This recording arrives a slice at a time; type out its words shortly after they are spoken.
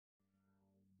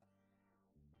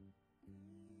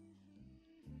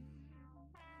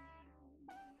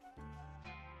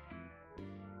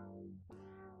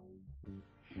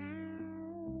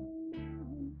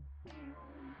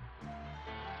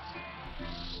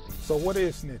So what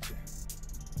is snitching?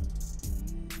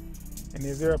 And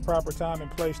is there a proper time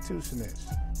and place to snitch?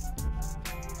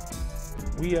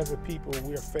 We as a people,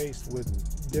 we're faced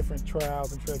with different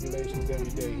trials and tribulations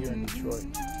every day here in Detroit.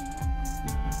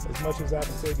 As much as I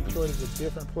can say Detroit is a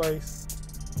different place,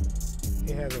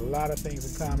 it has a lot of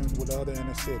things in common with other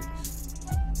inner cities.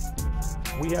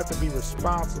 We have to be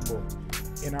responsible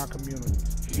in our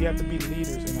communities. We have to be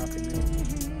leaders in our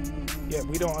communities. Yet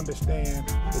we don't understand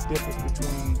the difference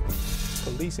between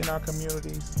policing our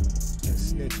communities and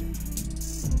snitching.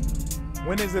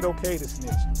 When is it okay to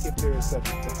snitch, if there is such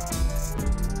a thing?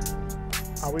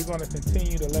 Are we going to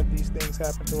continue to let these things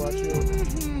happen to our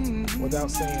children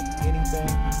without saying anything?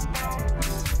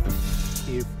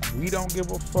 If we don't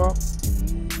give a fuck,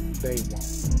 they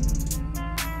won't.